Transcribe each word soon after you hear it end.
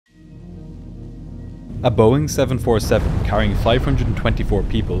A Boeing 747 carrying 524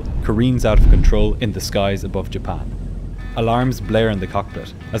 people careens out of control in the skies above Japan. Alarms blare in the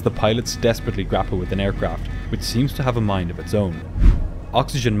cockpit as the pilots desperately grapple with an aircraft which seems to have a mind of its own.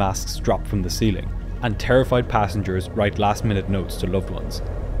 Oxygen masks drop from the ceiling, and terrified passengers write last-minute notes to loved ones.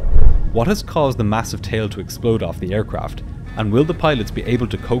 What has caused the massive tail to explode off the aircraft, and will the pilots be able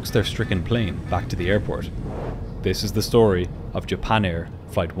to coax their stricken plane back to the airport? This is the story of Japan Air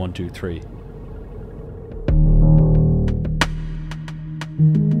Flight 123.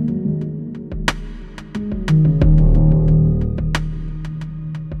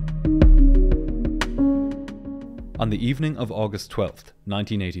 On the evening of August 12th,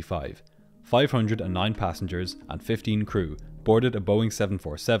 1985, 509 passengers and 15 crew boarded a Boeing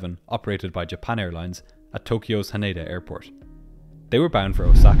 747 operated by Japan Airlines at Tokyo's Haneda Airport. They were bound for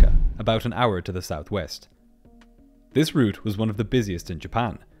Osaka, about an hour to the southwest. This route was one of the busiest in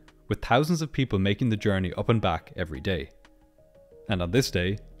Japan, with thousands of people making the journey up and back every day. And on this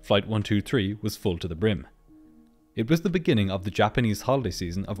day, Flight 123 was full to the brim. It was the beginning of the Japanese holiday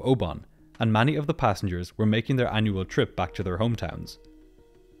season of Obon, and many of the passengers were making their annual trip back to their hometowns.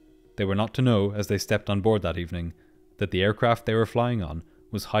 They were not to know as they stepped on board that evening that the aircraft they were flying on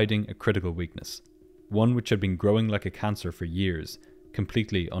was hiding a critical weakness, one which had been growing like a cancer for years,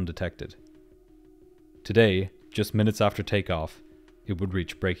 completely undetected. Today, just minutes after takeoff, it would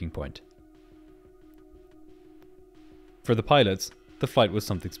reach breaking point. For the pilots, the flight was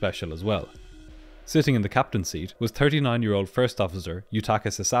something special as well. Sitting in the captain's seat was 39-year-old First Officer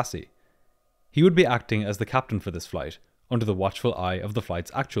Yutaka Sasaki. He would be acting as the captain for this flight, under the watchful eye of the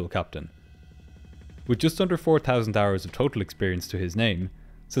flight's actual captain. With just under 4,000 hours of total experience to his name,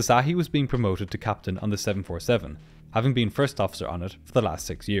 Sasaki was being promoted to captain on the 747, having been first officer on it for the last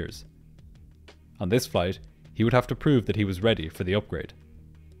 6 years. On this flight, he would have to prove that he was ready for the upgrade.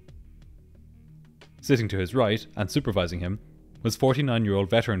 Sitting to his right, and supervising him, was 49-year-old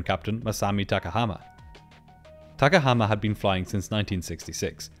veteran captain Masami Takahama. Takahama had been flying since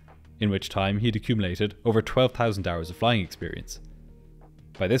 1966, in which time he had accumulated over 12,000 hours of flying experience.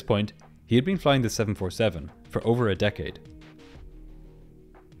 By this point, he had been flying the 747 for over a decade.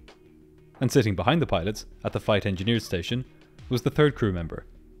 And sitting behind the pilots, at the flight engineers station, was the third crew member,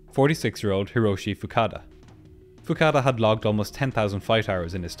 46-year-old Hiroshi Fukada. Fukada had logged almost 10,000 flight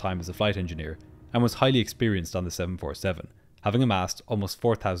hours in his time as a flight engineer, and was highly experienced on the 747, having amassed almost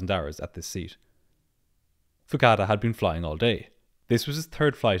 4,000 hours at this seat. Fukada had been flying all day. This was his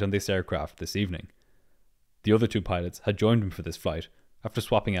third flight on this aircraft this evening. The other two pilots had joined him for this flight after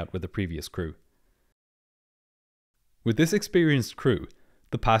swapping out with the previous crew. With this experienced crew,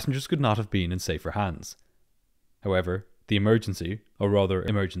 the passengers could not have been in safer hands. However, the emergency, or rather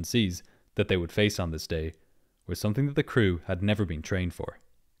emergencies, that they would face on this day were something that the crew had never been trained for.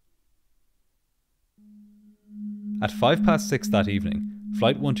 At 6:05 that evening,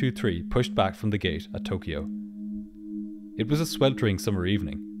 Flight 123 pushed back from the gate at Tokyo. It was a sweltering summer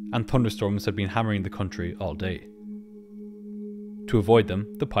evening, and thunderstorms had been hammering the country all day. To avoid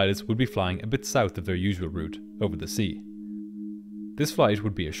them, the pilots would be flying a bit south of their usual route, over the sea. This flight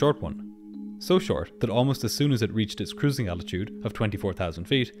would be a short one, so short that almost as soon as it reached its cruising altitude of 24,000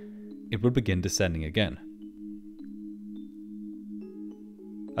 feet, it would begin descending again.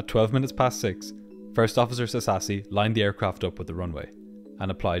 At 6:12, First Officer Sasaki lined the aircraft up with the runway,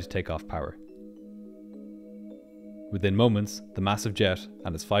 and applied takeoff power. Within moments, the massive jet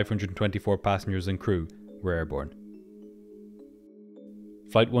and its 524 passengers and crew were airborne.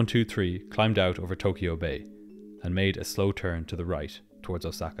 Flight 123 climbed out over Tokyo Bay and made a slow turn to the right towards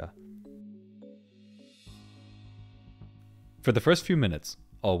Osaka. For the first few minutes,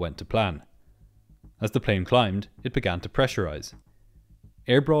 all went to plan. As the plane climbed, it began to pressurize.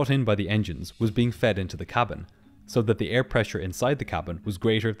 Air brought in by the engines was being fed into the cabin, so that the air pressure inside the cabin was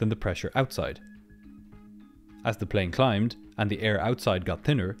greater than the pressure outside. As the plane climbed and the air outside got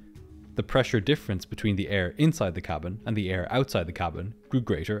thinner, the pressure difference between the air inside the cabin and the air outside the cabin grew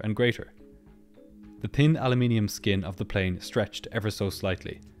greater and greater. The thin aluminium skin of the plane stretched ever so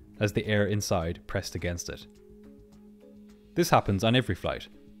slightly as the air inside pressed against it. This happens on every flight,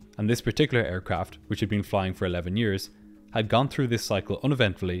 and this particular aircraft, which had been flying for 11 years, had gone through this cycle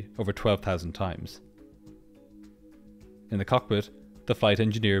uneventfully over 12,000 times. In the cockpit, the flight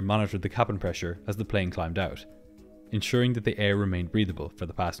engineer monitored the cabin pressure as the plane climbed out, ensuring that the air remained breathable for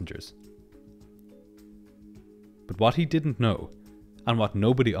the passengers. But what he didn't know, and what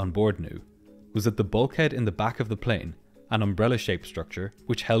nobody on board knew, was that the bulkhead in the back of the plane, an umbrella-shaped structure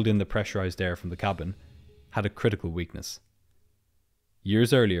which held in the pressurized air from the cabin, had a critical weakness.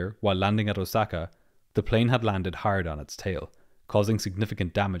 Years earlier, while landing at Osaka, the plane had landed hard on its tail, causing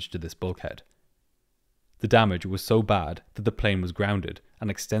significant damage to this bulkhead. The damage was so bad that the plane was grounded and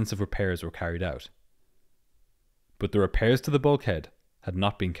extensive repairs were carried out. But the repairs to the bulkhead had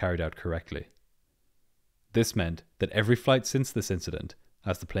not been carried out correctly. This meant that every flight since this incident,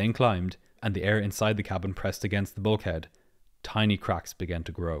 as the plane climbed and the air inside the cabin pressed against the bulkhead, tiny cracks began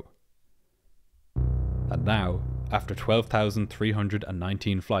to grow. And now, after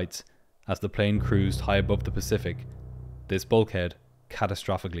 12,319 flights, as the plane cruised high above the Pacific, this bulkhead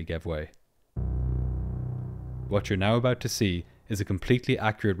catastrophically gave way. What you're now about to see is a completely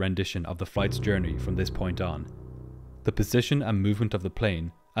accurate rendition of the flight's journey from this point on. The position and movement of the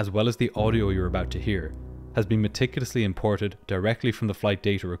plane, as well as the audio you're about to hear, has been meticulously imported directly from the flight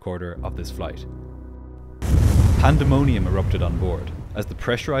data recorder of this flight. Pandemonium erupted on board, as the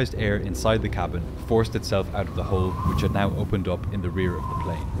pressurized air inside the cabin forced itself out of the hole which had now opened up in the rear of the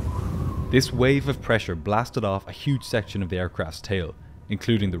plane. This wave of pressure blasted off a huge section of the aircraft's tail,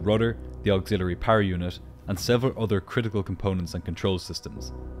 including the rudder, the auxiliary power unit, and several other critical components and control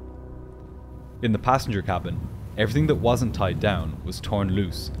systems. In the passenger cabin, everything that wasn't tied down was torn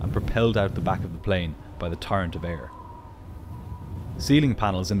loose and propelled out the back of the plane by the torrent of air. Ceiling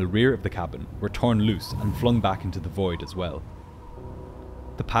panels in the rear of the cabin were torn loose and flung back into the void as well.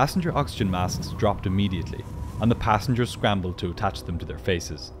 The passenger oxygen masks dropped immediately, and the passengers scrambled to attach them to their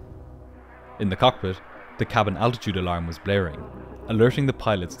faces. In the cockpit, the cabin altitude alarm was blaring, alerting the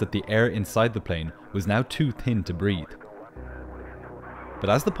pilots that the air inside the plane was now too thin to breathe. But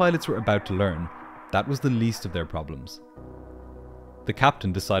as the pilots were about to learn, that was the least of their problems. The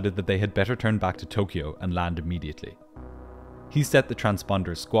captain decided that they had better turn back to Tokyo and land immediately. He set the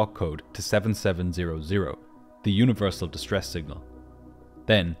transponder's squawk code to 7700, the universal distress signal.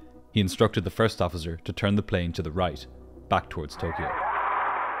 Then, he instructed the first officer to turn the plane to the right, back towards Tokyo.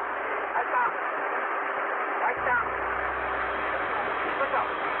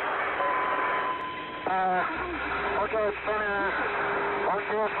 Okay, it's been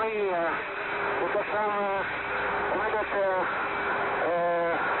 103, we've got some,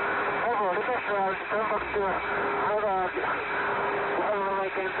 turn back to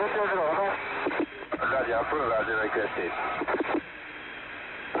Roger, approve, Roger, requested.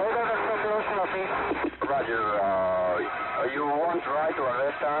 Roger, you want right or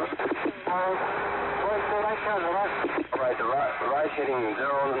left arm? Right heading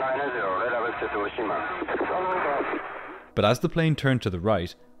 090, relative to Toshima. But as the plane turned to the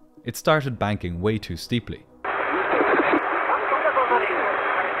right, it started banking way too steeply.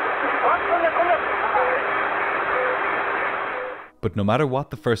 But no matter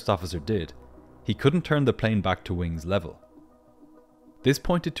what the first officer did, he couldn't turn the plane back to wings level. This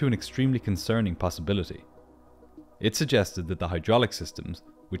pointed to an extremely concerning possibility. It suggested that the hydraulic systems,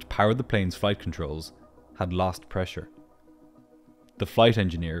 which powered the plane's flight controls, had lost pressure. The flight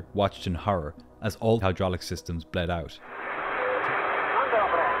engineer watched in horror as all hydraulic systems bled out.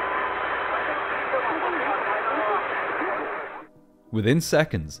 Within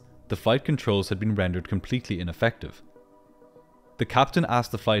seconds, the flight controls had been rendered completely ineffective. The captain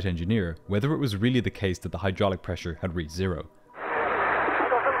asked the flight engineer whether it was really the case that the hydraulic pressure had reached zero.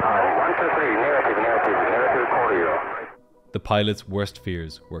 123, negative, corridor. The pilot's worst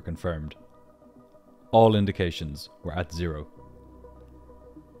fears were confirmed. All indications were at zero.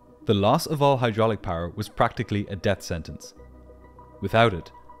 The loss of all hydraulic power was practically a death sentence. Without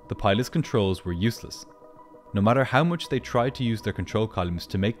it, the pilot's controls were useless. No matter how much they tried to use their control columns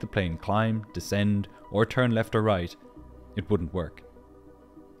to make the plane climb, descend, or turn left or right, it wouldn't work.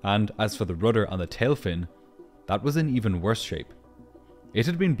 And as for the rudder on the tail fin, that was in even worse shape. It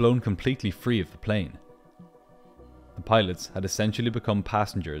had been blown completely free of the plane. The pilots had essentially become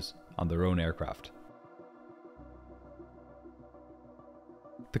passengers on their own aircraft.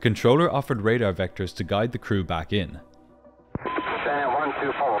 The controller offered radar vectors to guide the crew back in.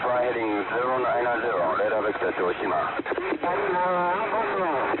 124, fly heading 090, radar vector to Oshima.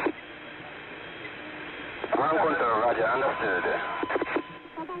 Ground control, Roger, understood.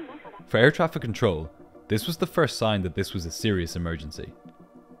 For air traffic control, this was the first sign that this was a serious emergency.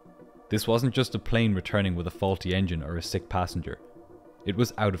 This wasn't just a plane returning with a faulty engine or a sick passenger. It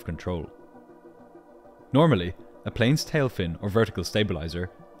was out of control. Normally, a plane's tail fin or vertical stabilizer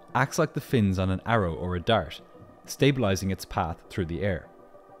acts like the fins on an arrow or a dart, stabilizing its path through the air.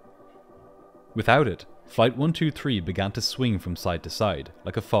 Without it, Flight 123 began to swing from side to side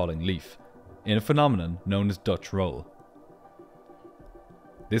like a falling leaf, in a phenomenon known as Dutch roll.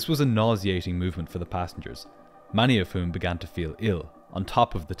 This was a nauseating movement for the passengers, many of whom began to feel ill, on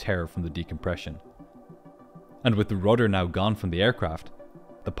top of the terror from the decompression. And with the rudder now gone from the aircraft,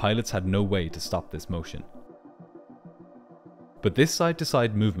 the pilots had no way to stop this motion. But this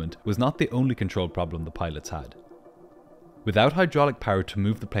side-to-side movement was not the only control problem the pilots had. Without hydraulic power to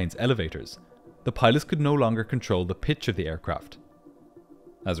move the plane's elevators, the pilots could no longer control the pitch of the aircraft.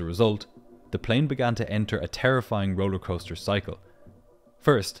 As a result, the plane began to enter a terrifying roller coaster cycle.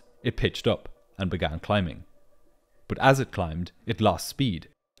 First, it pitched up and began climbing. But as it climbed, it lost speed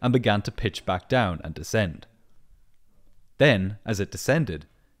and began to pitch back down and descend. Then, as it descended,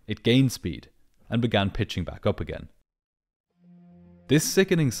 it gained speed and began pitching back up again. This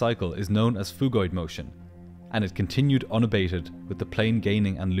sickening cycle is known as phugoid motion, and it continued unabated, with the plane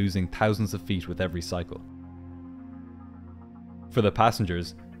gaining and losing thousands of feet with every cycle. For the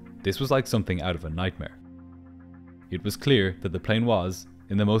passengers, this was like something out of a nightmare. It was clear that the plane was,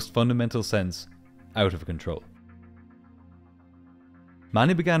 in the most fundamental sense, out of control.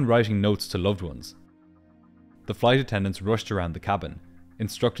 Many began writing notes to loved ones. The flight attendants rushed around the cabin,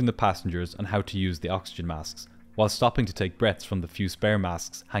 instructing the passengers on how to use the oxygen masks, while stopping to take breaths from the few spare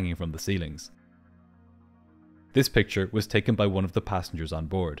masks hanging from the ceilings. This picture was taken by one of the passengers on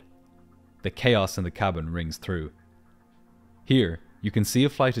board. The chaos in the cabin rings through. Here, you can see a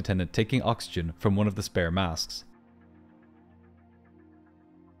flight attendant taking oxygen from one of the spare masks.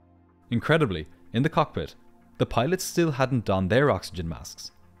 Incredibly, in the cockpit, the pilots still hadn't donned their oxygen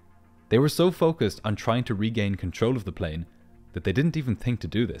masks. They were so focused on trying to regain control of the plane that they didn't even think to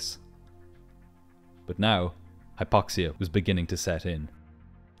do this. But now, hypoxia was beginning to set in,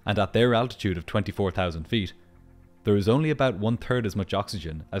 and at their altitude of 24,000 feet, there is only about 1/3 as much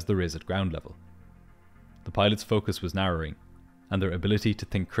oxygen as there is at ground level. The pilots' focus was narrowing, and their ability to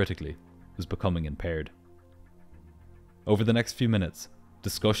think critically was becoming impaired. Over the next few minutes,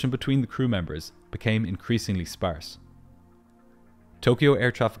 discussion between the crew members became increasingly sparse. Tokyo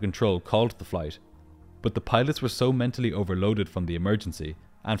Air Traffic Control called the flight, but the pilots were so mentally overloaded from the emergency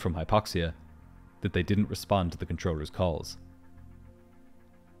and from hypoxia that they didn't respond to the controller's calls.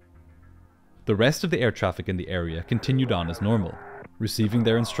 The rest of the air traffic in the area continued on as normal, receiving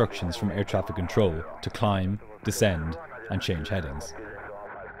their instructions from air traffic control to climb, descend, and change headings.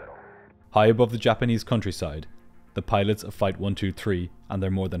 High above the Japanese countryside, the pilots of Flight 123 and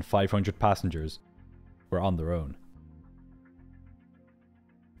their more than 500 passengers were on their own.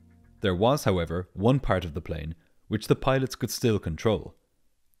 There was, however, one part of the plane which the pilots could still control: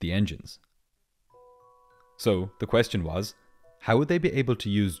 the engines. So the question was, how would they be able to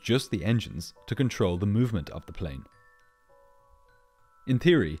use just the engines to control the movement of the plane? In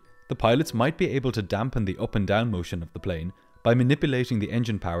theory, the pilots might be able to dampen the up and down motion of the plane by manipulating the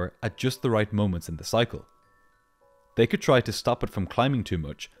engine power at just the right moments in the cycle. They could try to stop it from climbing too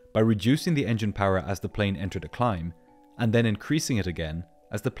much by reducing the engine power as the plane entered a climb, and then increasing it again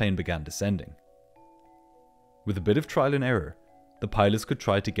as the plane began descending. With a bit of trial and error, the pilots could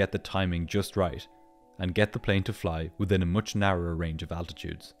try to get the timing just right, and get the plane to fly within a much narrower range of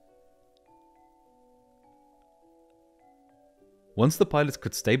altitudes. Once the pilots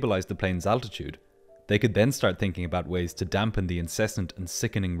could stabilize the plane's altitude, they could then start thinking about ways to dampen the incessant and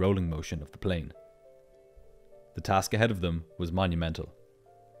sickening rolling motion of the plane. The task ahead of them was monumental.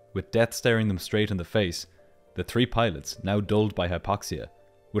 With death staring them straight in the face, the three pilots, now dulled by hypoxia,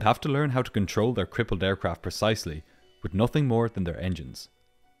 would have to learn how to control their crippled aircraft precisely with nothing more than their engines.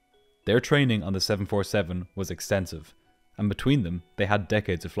 Their training on the 747 was extensive, and between them they had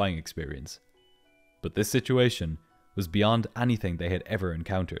decades of flying experience. But this situation was beyond anything they had ever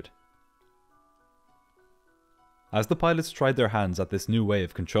encountered. As the pilots tried their hands at this new way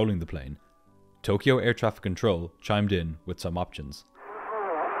of controlling the plane, Tokyo Air Traffic Control chimed in with some options.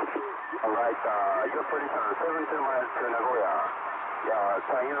 Alright, your position 72 miles to Nagoya. Yeah,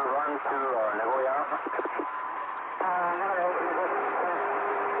 can you run to Nagoya?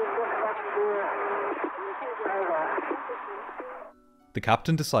 The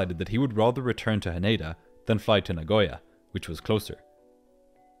captain decided that he would rather return to Haneda than fly to Nagoya, which was closer.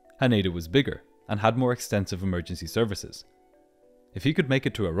 Haneda was bigger and had more extensive emergency services. If he could make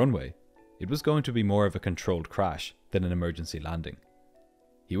it to a runway, it was going to be more of a controlled crash than an emergency landing.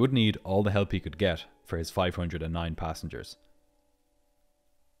 He would need all the help he could get for his 509 passengers.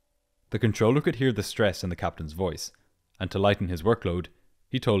 The controller could hear the stress in the captain's voice, and to lighten his workload,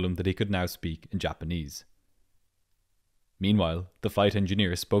 he told him that he could now speak in Japanese. Meanwhile, the flight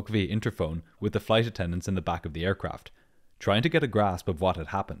engineer spoke via interphone with the flight attendants in the back of the aircraft, trying to get a grasp of what had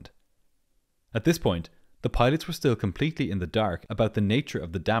happened. At this point, the pilots were still completely in the dark about the nature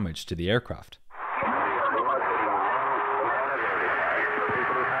of the damage to the aircraft.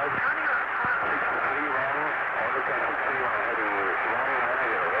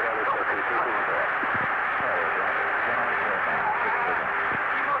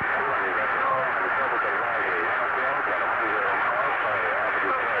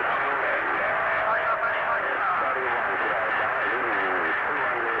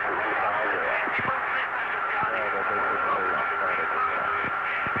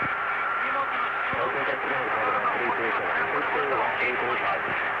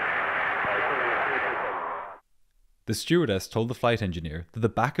 The stewardess told the flight engineer that the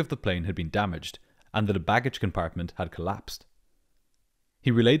back of the plane had been damaged and that a baggage compartment had collapsed.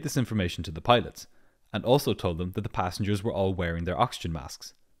 He relayed this information to the pilots and also told them that the passengers were all wearing their oxygen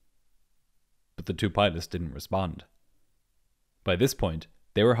masks. But the two pilots didn't respond. By this point,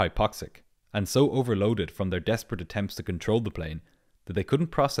 they were hypoxic and so overloaded from their desperate attempts to control the plane that they couldn't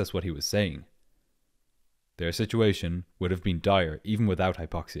process what he was saying. Their situation would have been dire even without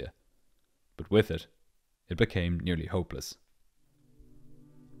hypoxia, but with it, it became nearly hopeless.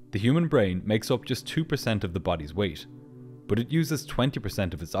 The human brain makes up just 2% of the body's weight, but it uses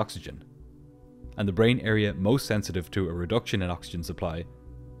 20% of its oxygen, and the brain area most sensitive to a reduction in oxygen supply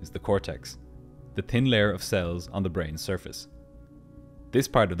is the cortex, the thin layer of cells on the brain's surface. This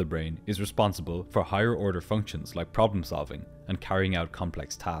part of the brain is responsible for higher order functions like problem solving and carrying out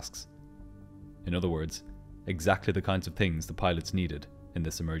complex tasks. In other words, exactly the kinds of things the pilots needed in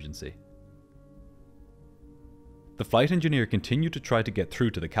this emergency. The flight engineer continued to try to get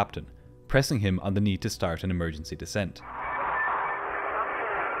through to the captain, pressing him on the need to start an emergency descent.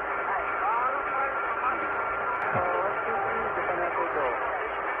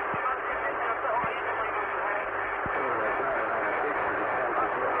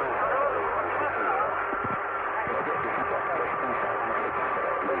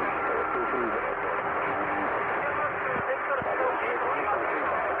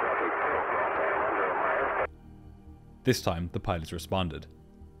 This time, the pilots responded,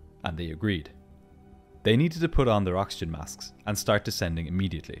 and they agreed. They needed to put on their oxygen masks and start descending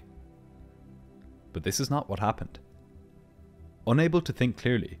immediately. But this is not what happened. Unable to think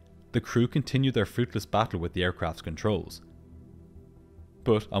clearly, the crew continued their fruitless battle with the aircraft's controls.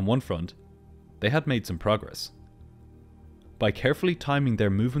 But on one front, they had made some progress. By carefully timing their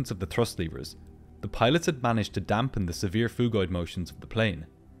movements of the thrust levers, the pilots had managed to dampen the severe phugoid motions of the plane.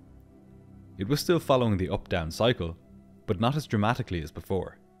 It was still following the up-down cycle, but not as dramatically as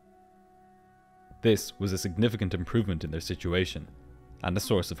before. This was a significant improvement in their situation, and a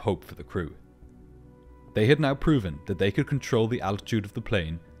source of hope for the crew. They had now proven that they could control the altitude of the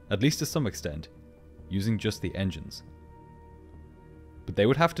plane, at least to some extent, using just the engines. But they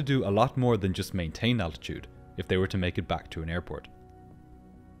would have to do a lot more than just maintain altitude if they were to make it back to an airport.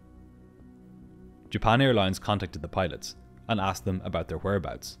 Japan Airlines contacted the pilots and asked them about their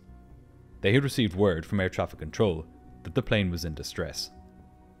whereabouts. They had received word from air traffic control that the plane was in distress.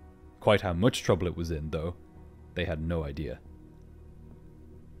 Quite how much trouble it was in, though, they had no idea.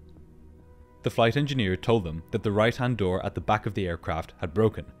 The flight engineer told them that the right-hand door at the back of the aircraft had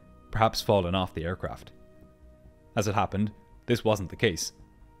broken, perhaps fallen off the aircraft. As it happened, this wasn't the case,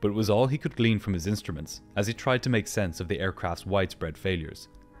 but it was all he could glean from his instruments as he tried to make sense of the aircraft's widespread failures.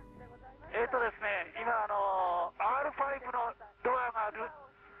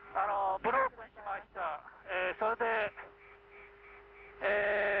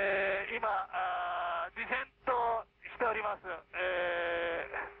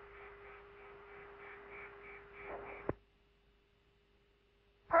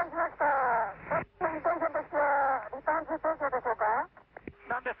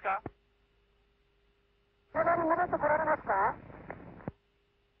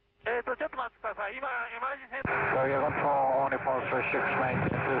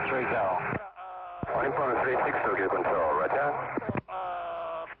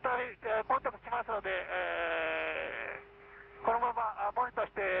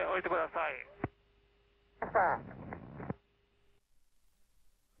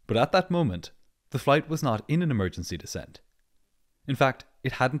 But at that moment, the flight was not in an emergency descent. In fact,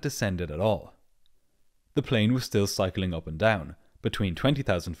 it hadn't descended at all. The plane was still cycling up and down, between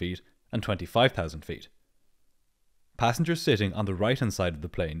 20,000 feet and 25,000 feet. Passengers sitting on the right-hand side of the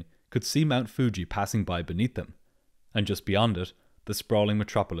plane could see Mount Fuji passing by beneath them, and just beyond it, the sprawling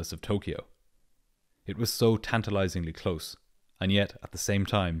metropolis of Tokyo. It was so tantalizingly close, and yet, at the same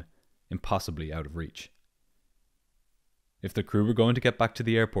time, impossibly out of reach. If the crew were going to get back to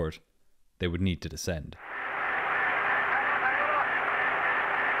the airport, they would need to descend.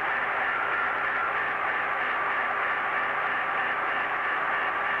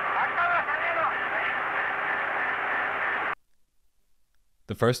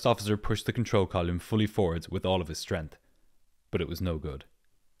 The first officer pushed the control column fully forwards with all of his strength, but it was no good.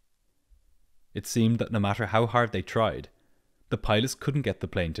 It seemed that no matter how hard they tried, the pilots couldn't get the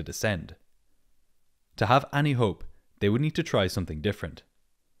plane to descend. To have any hope, they would need to try something different.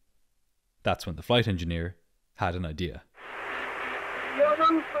 That's when the flight engineer had an idea.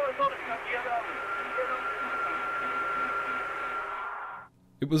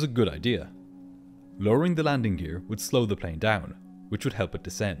 It was a good idea. Lowering the landing gear would slow the plane down, which would help it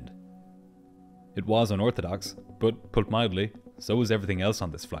descend. It was unorthodox, but put mildly, so was everything else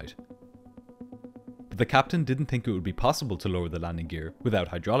on this flight. But the captain didn't think it would be possible to lower the landing gear without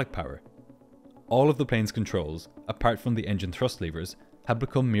hydraulic power. All of the plane's controls, apart from the engine thrust levers, had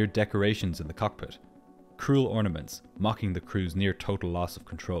become mere decorations in the cockpit, cruel ornaments mocking the crew's near total loss of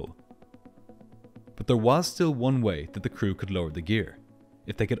control. But there was still one way that the crew could lower the gear,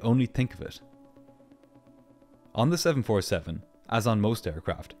 if they could only think of it. On the 747, as on most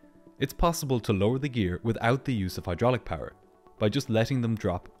aircraft, it's possible to lower the gear without the use of hydraulic power, by just letting them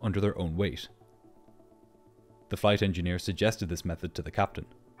drop under their own weight. The flight engineer suggested this method to the captain.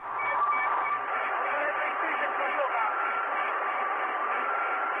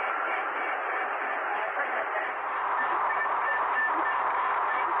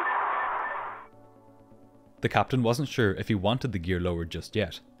 The captain wasn't sure if he wanted the gear lowered just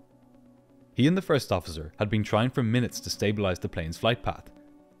yet. He and the first officer had been trying for minutes to stabilize the plane's flight path,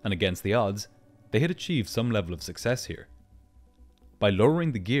 and against the odds, they had achieved some level of success here. By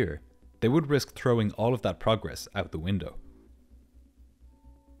lowering the gear, they would risk throwing all of that progress out the window.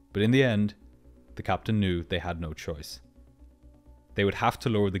 But in the end, the captain knew they had no choice. They would have to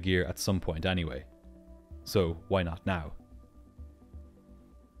lower the gear at some point anyway, so why not now?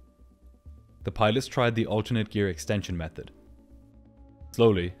 The pilots tried the alternate gear extension method.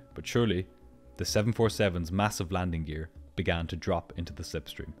 Slowly, but surely, the 747's massive landing gear began to drop into the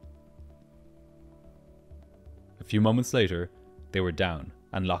slipstream. A few moments later, they were down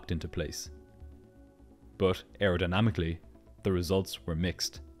and locked into place. But aerodynamically, the results were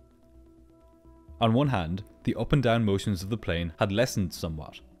mixed. On one hand, the up and down motions of the plane had lessened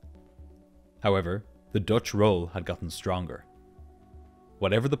somewhat. However, the Dutch roll had gotten stronger.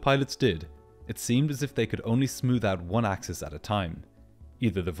 Whatever the pilots did, it seemed as if they could only smooth out one axis at a time,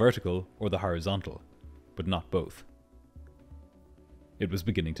 either the vertical or the horizontal, but not both. It was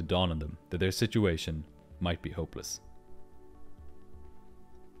beginning to dawn on them that their situation might be hopeless.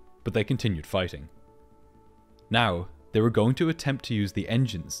 But they continued fighting. Now, they were going to attempt to use the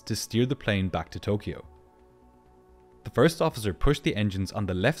engines to steer the plane back to Tokyo. The first officer pushed the engines on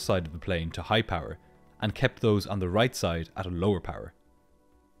the left side of the plane to high power and kept those on the right side at a lower power.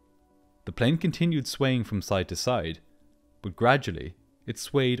 The plane continued swaying from side to side, but gradually it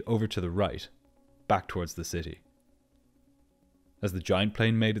swayed over to the right, back towards the city. As the giant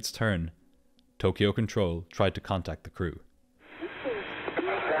plane made its turn, Tokyo Control tried to contact the crew.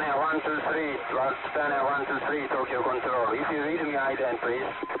 Stanley 123, Stanley 123, Tokyo Control. If you read me, ident,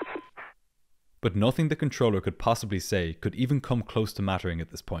 please. But nothing the controller could possibly say could even come close to mattering at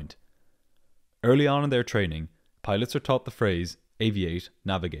this point. Early on in their training, pilots are taught the phrase aviate,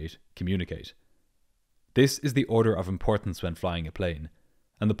 navigate, communicate. This is the order of importance when flying a plane,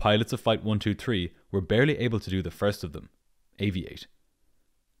 and the pilots of Flight 123 were barely able to do the first of them, aviate.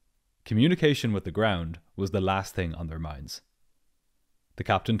 Communication with the ground was the last thing on their minds. The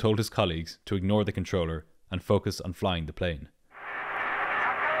captain told his colleagues to ignore the controller and focus on flying the plane.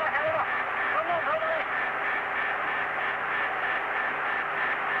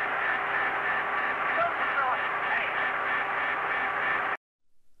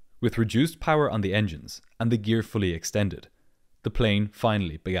 With reduced power on the engines and the gear fully extended, the plane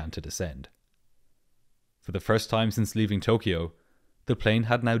finally began to descend. For the first time since leaving Tokyo, the plane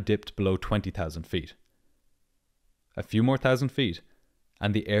had now dipped below 20,000 feet. A few more thousand feet,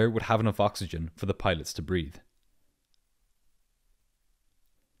 and the air would have enough oxygen for the pilots to breathe.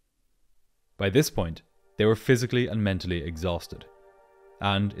 By this point, they were physically and mentally exhausted,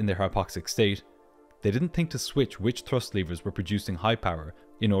 and in their hypoxic state, they didn't think to switch which thrust levers were producing high power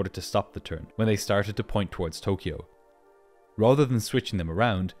in order to stop the turn when they started to point towards Tokyo. Rather than switching them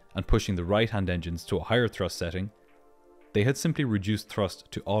around and pushing the right-hand engines to a higher thrust setting, they had simply reduced thrust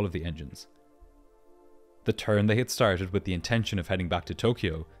to all of the engines. The turn they had started with the intention of heading back to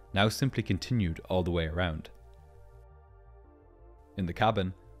Tokyo now simply continued all the way around. In the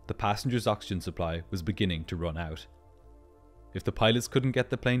cabin, the passengers' oxygen supply was beginning to run out. If the pilots couldn't get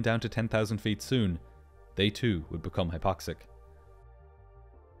the plane down to 10,000 feet soon, they too would become hypoxic.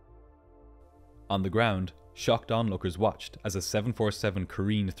 On the ground, shocked onlookers watched as a 747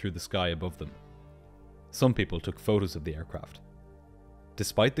 careened through the sky above them. Some people took photos of the aircraft.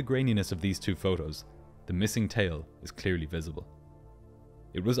 Despite the graininess of these two photos, the missing tail is clearly visible.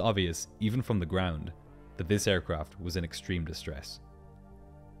 It was obvious, even from the ground, that this aircraft was in extreme distress.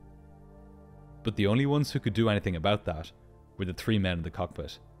 But the only ones who could do anything about that were the three men in the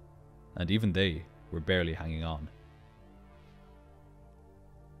cockpit, and even they were barely hanging on.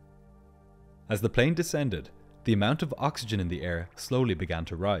 As the plane descended, the amount of oxygen in the air slowly began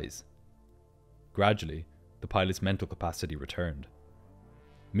to rise. Gradually, the pilot's mental capacity returned.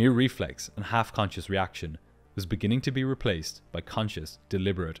 Mere reflex and half-conscious reaction was beginning to be replaced by conscious,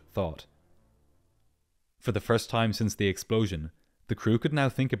 deliberate thought. For the first time since the explosion, the crew could now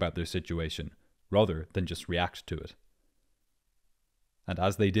think about their situation, rather than just react to it. And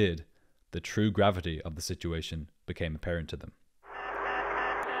as they did, the true gravity of the situation became apparent to them.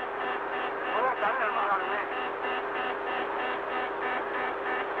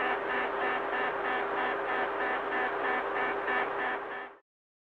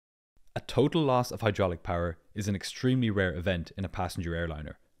 A total loss of hydraulic power is an extremely rare event in a passenger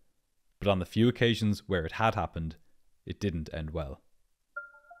airliner, but on the few occasions where it had happened, it didn't end well.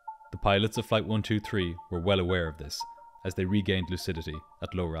 The pilots of Flight 123 were well aware of this, as they regained lucidity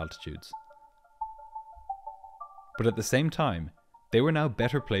at lower altitudes. But at the same time, they were now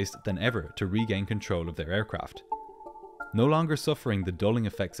better placed than ever to regain control of their aircraft. No longer suffering the dulling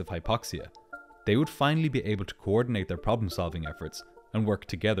effects of hypoxia, they would finally be able to coordinate their problem-solving efforts and work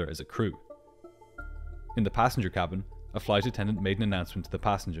together as a crew. In the passenger cabin, a flight attendant made an announcement to the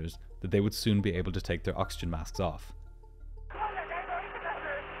passengers that they would soon be able to take their oxygen masks off.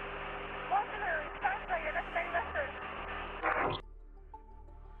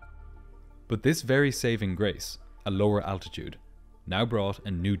 But this very saving grace, a lower altitude, now brought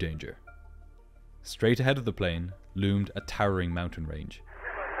a new danger. Straight ahead of the plane loomed a towering mountain range.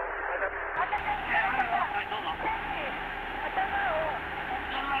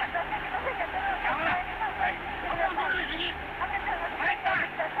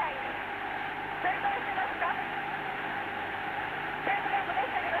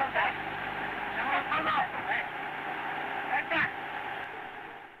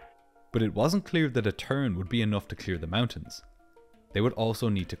 But it wasn't clear that a turn would be enough to clear the mountains. They would also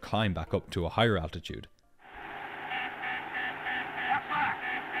need to climb back up to a higher altitude.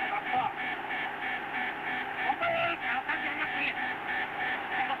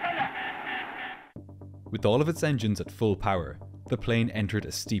 With all of its engines at full power, the plane entered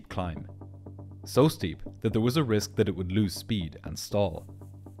a steep climb. So steep that there was a risk that it would lose speed and stall.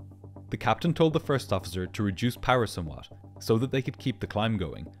 The captain told the first officer to reduce power somewhat so that they could keep the climb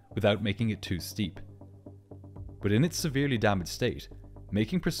going without making it too steep. But in its severely damaged state,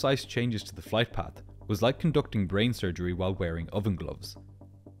 making precise changes to the flight path was like conducting brain surgery while wearing oven gloves.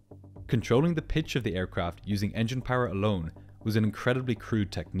 Controlling the pitch of the aircraft using engine power alone was an incredibly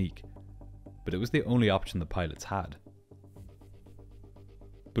crude technique, but it was the only option the pilots had.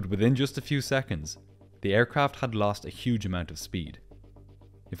 But within just a few seconds, the aircraft had lost a huge amount of speed.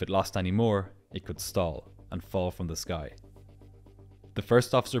 If it lost any more, it could stall and fall from the sky. The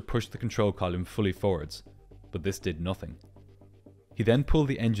first officer pushed the control column fully forwards, but this did nothing. He then pulled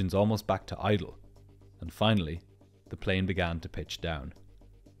the engines almost back to idle, and finally, the plane began to pitch down.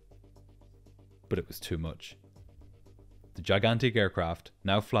 But it was too much. The gigantic aircraft,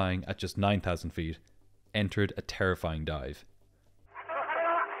 now flying at just 9,000 feet, entered a terrifying dive.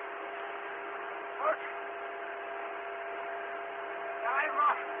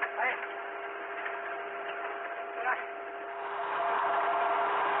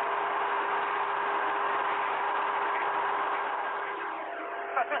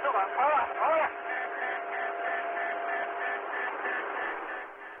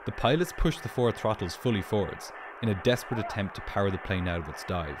 The pilots pushed the four throttles fully forwards in a desperate attempt to power the plane out of its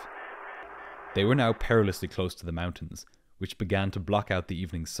dive. They were now perilously close to the mountains, which began to block out the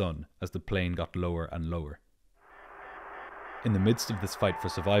evening sun as the plane got lower and lower. In the midst of this fight for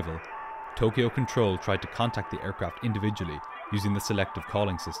survival, Tokyo Control tried to contact the aircraft individually using the selective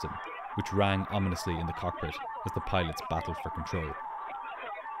calling system, which rang ominously in the cockpit as the pilots battled for control.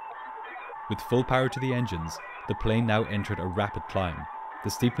 With full power to the engines, the plane now entered a rapid climb, the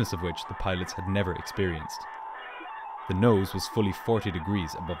steepness of which the pilots had never experienced. The nose was fully 40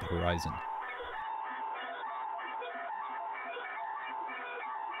 degrees above the horizon.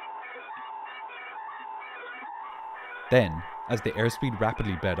 Then, as the airspeed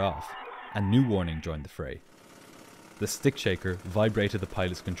rapidly bed off, a new warning joined the fray. The stick shaker vibrated the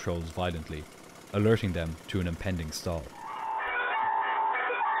pilot's controls violently, alerting them to an impending stall.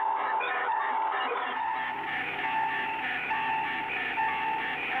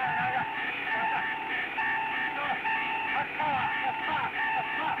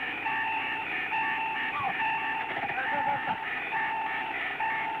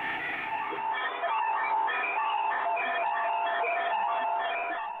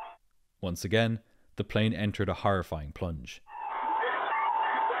 Once again, the plane entered a horrifying plunge.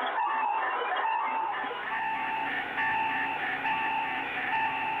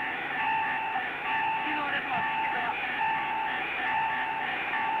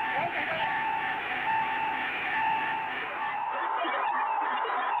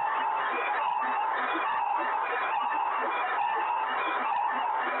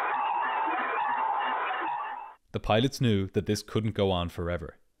 The pilots knew that this couldn't go on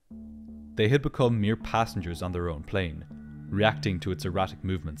forever. They had become mere passengers on their own plane, reacting to its erratic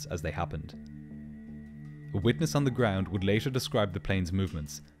movements as they happened. A witness on the ground would later describe the plane's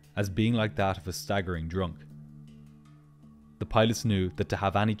movements as being like that of a staggering drunk. The pilots knew that to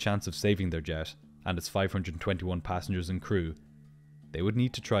have any chance of saving their jet and its 521 passengers and crew, they would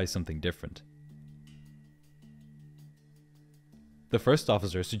need to try something different. The first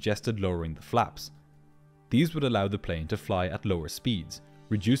officer suggested lowering the flaps. These would allow the plane to fly at lower speeds,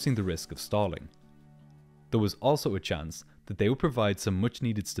 reducing the risk of stalling. There was also a chance that they would provide some much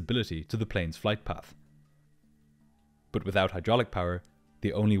needed stability to the plane's flight path. But without hydraulic power,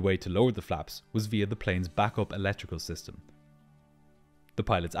 the only way to lower the flaps was via the plane's backup electrical system. The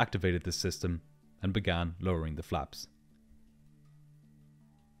pilots activated this system and began lowering the flaps.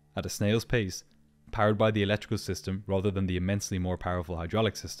 At a snail's pace, powered by the electrical system rather than the immensely more powerful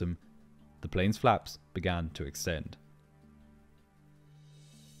hydraulic system, the plane's flaps began to extend.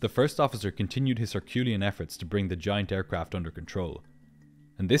 The first officer continued his Herculean efforts to bring the giant aircraft under control,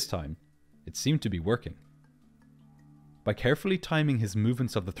 and this time, it seemed to be working. By carefully timing his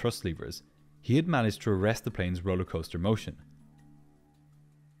movements of the thrust levers, he had managed to arrest the plane's roller coaster motion.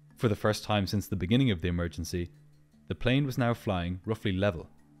 For the first time since the beginning of the emergency, the plane was now flying roughly level.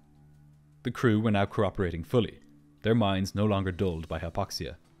 The crew were now cooperating fully, their minds no longer dulled by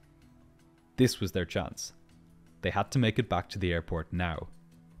hypoxia. This was their chance. They had to make it back to the airport now.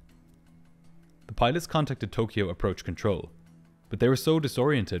 The pilots contacted Tokyo Approach Control, but they were so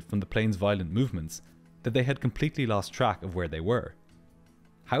disoriented from the plane's violent movements that they had completely lost track of where they were.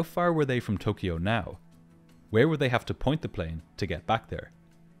 How far were they from Tokyo now? Where would they have to point the plane to get back there?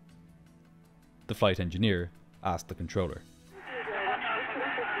 The flight engineer asked the controller.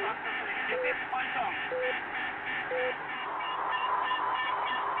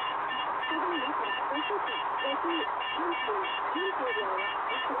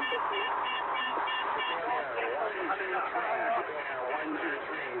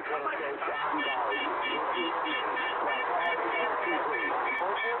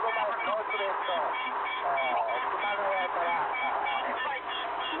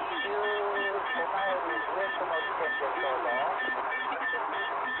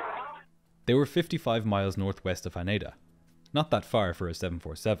 They were 55 miles northwest of Haneda, not that far for a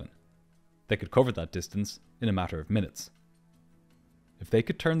 747. They could cover that distance in a matter of minutes. If they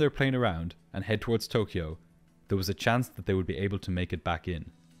could turn their plane around and head towards Tokyo, there was a chance that they would be able to make it back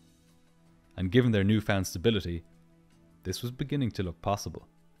in. And given their newfound stability, this was beginning to look possible.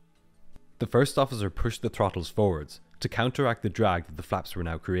 The first officer pushed the throttles forwards to counteract the drag that the flaps were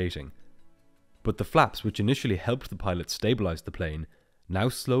now creating. But the flaps, which initially helped the pilots stabilize the plane, now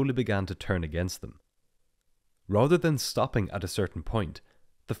slowly began to turn against them. Rather than stopping at a certain point,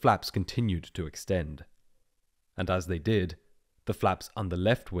 the flaps continued to extend. And as they did, the flaps on the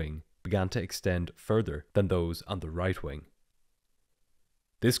left wing began to extend further than those on the right wing.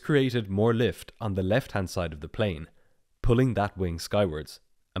 This created more lift on the left-hand side of the plane, pulling that wing skywards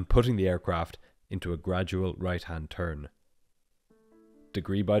and putting the aircraft into a gradual right-hand turn.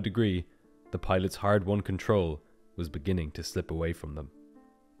 Degree by degree, the pilot's hard-won control was beginning to slip away from them.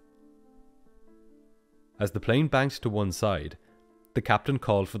 As the plane banked to one side, the captain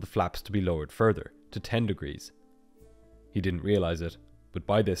called for the flaps to be lowered further, to 10 degrees. He didn't realize it, but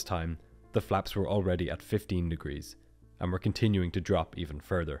by this time, the flaps were already at 15 degrees, and were continuing to drop even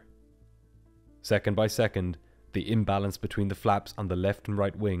further. Second by second, the imbalance between the flaps on the left and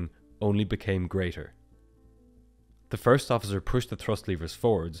right wing only became greater. The first officer pushed the thrust levers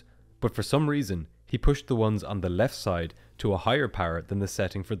forwards, but for some reason, he pushed the ones on the left side to a higher power than the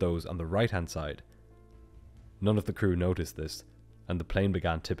setting for those on the right-hand side. None of the crew noticed this, and the plane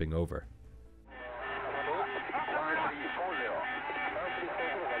began tipping over.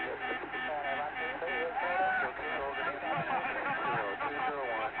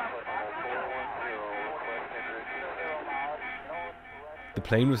 The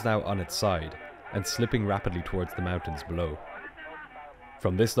plane was now on its side, and slipping rapidly towards the mountains below.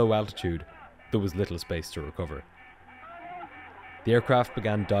 From this low altitude, there was little space to recover. The aircraft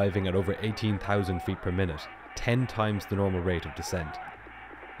began diving at over 18,000 feet per minute, 10 times the normal rate of descent.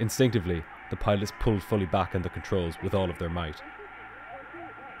 Instinctively, the pilots pulled fully back on the controls with all of their might.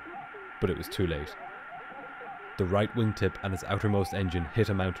 But it was too late. The right wingtip and its outermost engine hit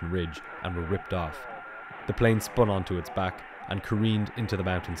a mountain ridge and were ripped off. The plane spun onto its back and careened into the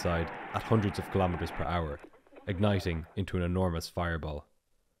mountainside at hundreds of kilometers per hour, igniting into an enormous fireball.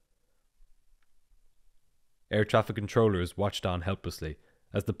 Air traffic controllers watched on helplessly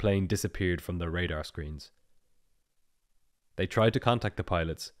as the plane disappeared from their radar screens. They tried to contact the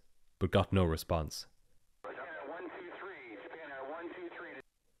pilots, but got no response.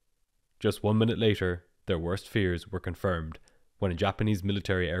 Just 1 minute later, their worst fears were confirmed when a Japanese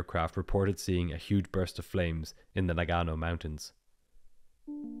military aircraft reported seeing a huge burst of flames in the Nagano mountains.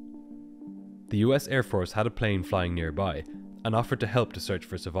 The US Air Force had a plane flying nearby and offered to help to search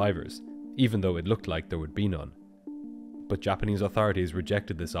for survivors, even though it looked like there would be none. But Japanese authorities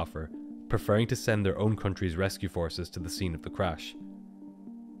rejected this offer, preferring to send their own country's rescue forces to the scene of the crash.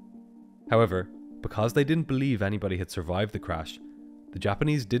 However, because they didn't believe anybody had survived the crash, the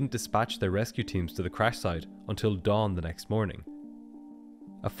Japanese didn't dispatch their rescue teams to the crash site until dawn the next morning.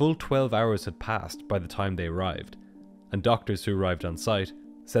 A full 12 hours had passed by the time they arrived, and doctors who arrived on site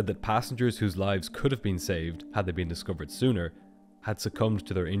said that passengers whose lives could have been saved had they been discovered sooner had succumbed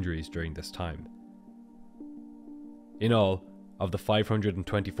to their injuries during this time. In all, of the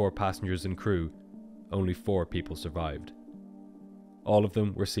 524 passengers and crew, only 4 people survived. All of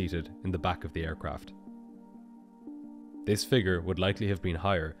them were seated in the back of the aircraft. This figure would likely have been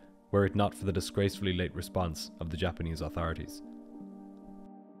higher were it not for the disgracefully late response of the Japanese authorities.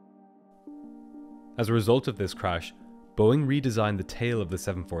 As a result of this crash, Boeing redesigned the tail of the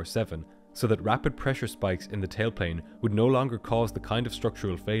 747 so that rapid pressure spikes in the tailplane would no longer cause the kind of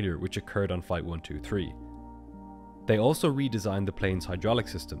structural failure which occurred on Flight 123. They also redesigned the plane's hydraulic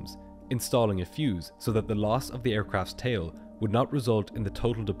systems, installing a fuse so that the loss of the aircraft's tail would not result in the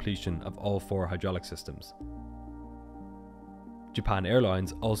total depletion of all 4 hydraulic systems. Japan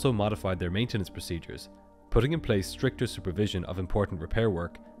Airlines also modified their maintenance procedures, putting in place stricter supervision of important repair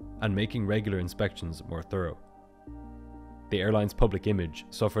work and making regular inspections more thorough. The airline's public image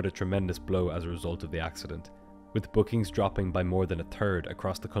suffered a tremendous blow as a result of the accident, with bookings dropping by more than a third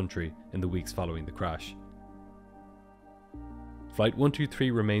across the country in the weeks following the crash. Flight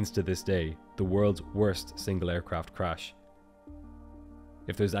 123 remains to this day the world's worst single aircraft crash.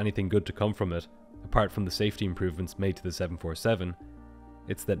 If there's anything good to come from it, apart from the safety improvements made to the 747,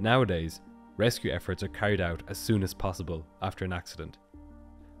 it's that nowadays, rescue efforts are carried out as soon as possible after an accident,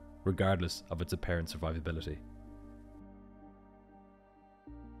 regardless of its apparent survivability.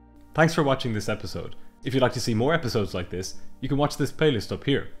 Thanks for watching this episode. If you'd like to see more episodes like this, you can watch this playlist up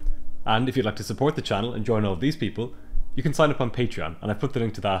here. And if you'd like to support the channel and join all of these people, you can sign up on Patreon, and I've put the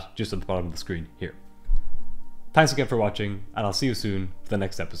link to that just at the bottom of the screen here. Thanks again for watching, and I'll see you soon for the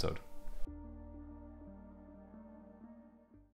next episode.